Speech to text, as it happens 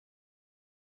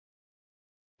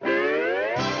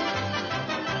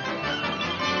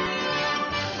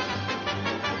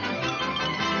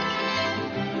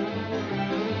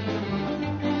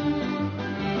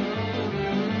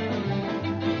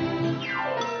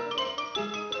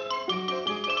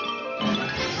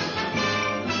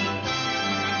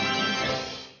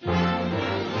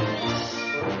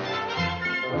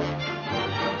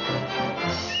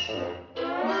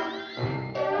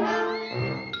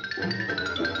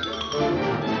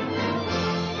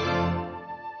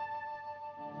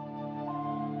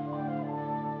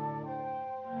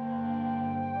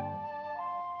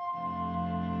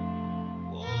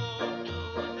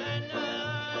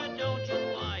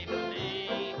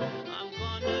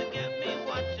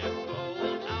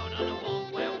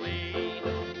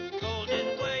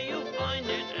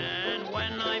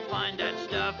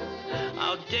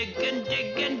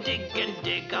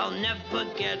never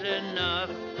get enough.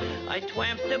 I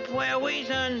twamp the prairies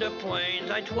and the plains,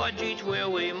 I trudge each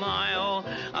weary mile.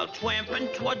 I'll twamp and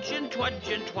trudge and trudge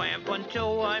and twamp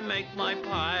until I make my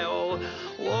pile.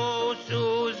 Whoa,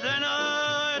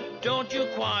 Susanna, don't you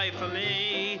cry for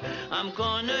me. I'm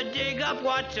gonna dig up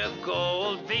lots of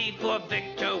gold, V for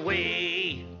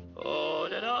victory. Oh,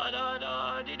 da da da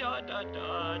da da da da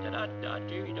da da da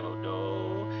do do do.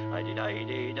 I did I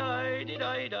did I did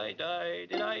I die die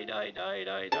did I die die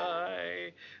die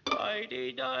die. I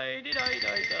did I did I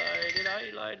die die did I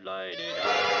lie lie did I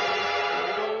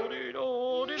do do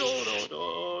do do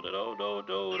do do do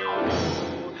do do.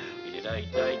 Did I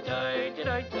die die did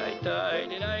I die die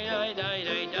did I die die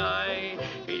die die.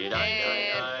 Did I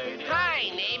die die. Hi,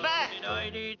 neighbor. Did I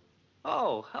did.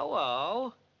 Oh,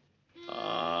 hello.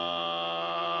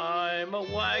 I'm a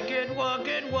wagged,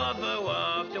 rugged wubber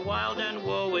of the wild and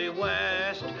woolly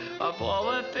west. Of all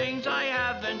the things I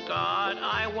haven't got,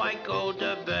 I white gold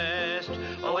the best.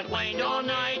 Oh, it rained all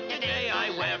night, today I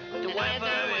wept. The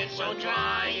weather is so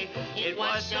dry. It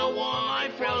was so warm, I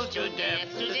froze to death.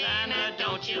 Susanna,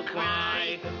 don't you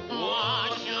cry. Oh,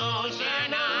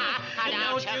 Susanna,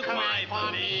 don't you cry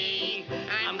for me.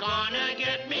 I'm gonna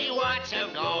get me lots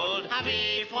of gold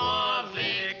before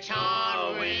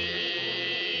victory.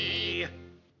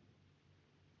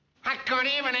 Good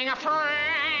evening,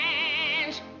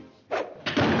 friends.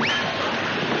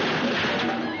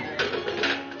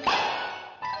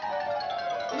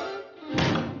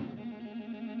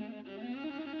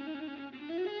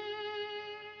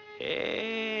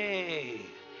 Hey,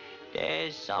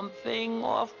 there's something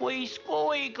awfully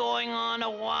screwy going on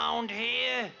around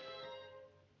here.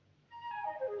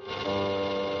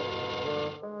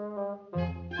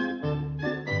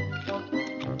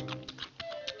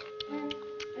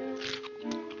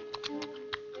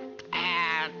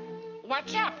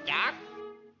 What's up, Doc?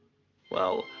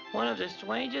 Well, one of the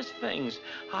strangest things,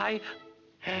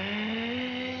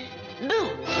 No!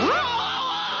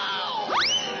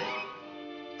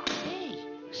 Hey,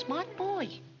 smart boy.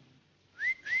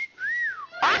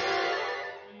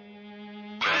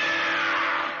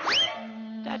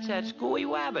 That's that screwy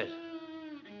rabbit.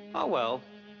 Oh, well.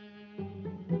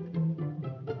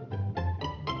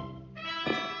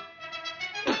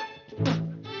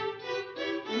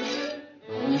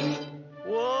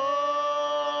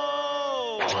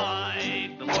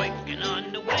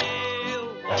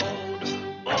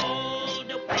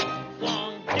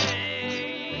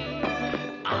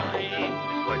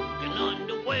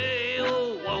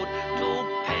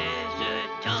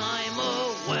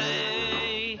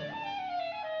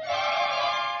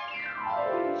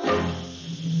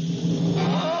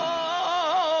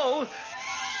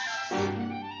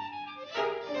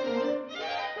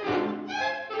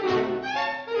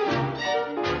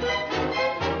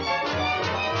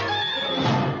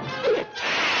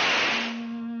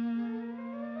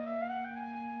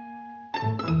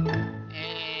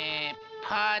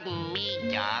 Pardon me,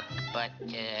 Doc, but,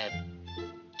 did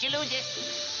you lose it?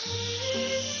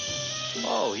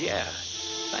 Oh, yeah.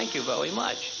 Thank you very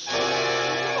much.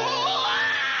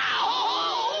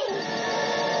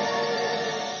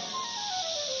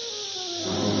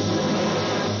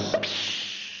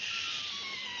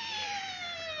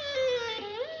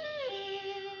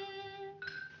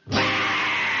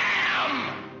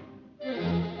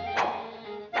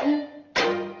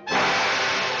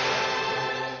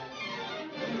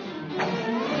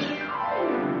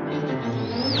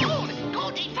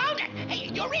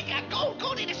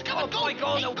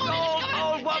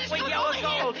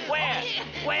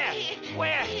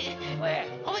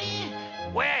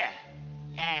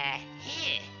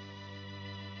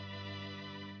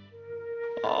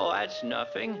 Oh, that's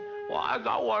nothing. Well, I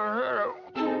got one here.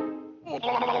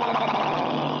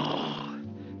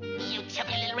 You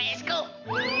chubby little rascal.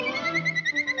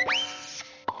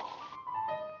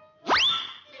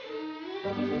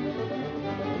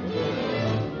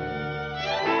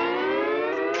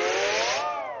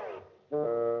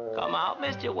 Come out,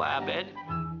 Mr. Wabbit.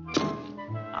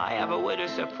 I have a little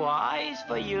surprise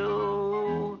for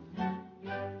you.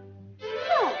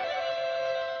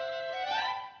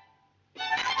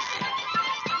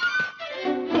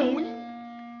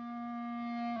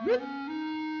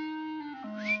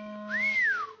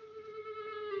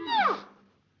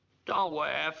 Don't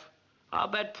laugh. I'll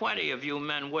bet plenty of you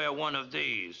men wear one of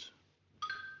these.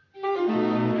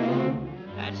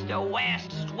 That's the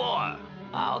last straw.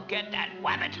 I'll get that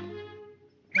wabbit.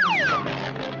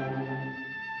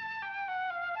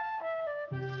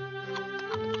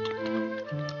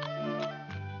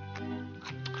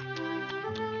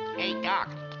 Hey, Doc.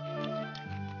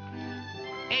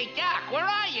 Hey, Doc, where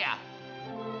are you?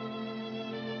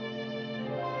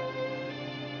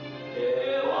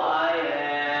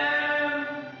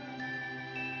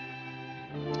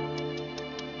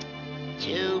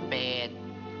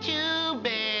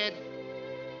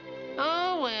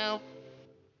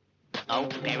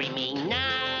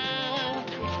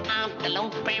 the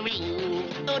long prairie.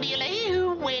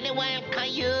 Odie-la-hoo, where the wild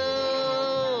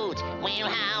coyotes will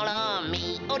howl on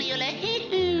me.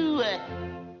 Odie-la-hoo.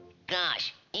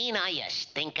 Gosh, ain't I a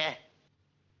stinker?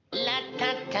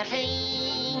 La-ta-ta-ting,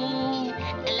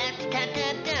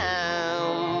 la-ta-ta-ta-dum,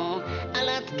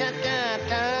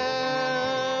 la-ta-ta-ta,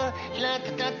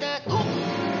 la-ta-ta-ta.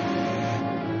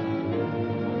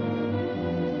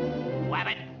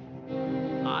 Wabbit,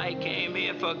 I came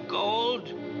here for gold,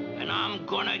 and I'm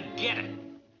gonna get it.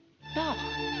 No,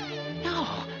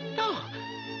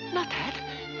 not that.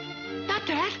 Not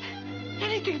that.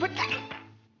 Anything but that.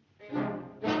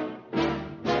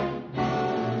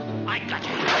 I got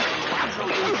you. I'll show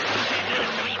you. You can't do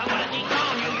this to me. I'm gonna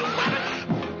dethrone you, you wabbit.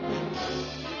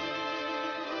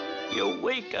 You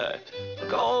weaker.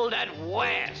 Gold at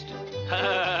west.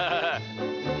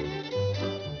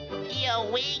 You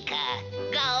weaker,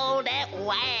 gold at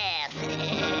west.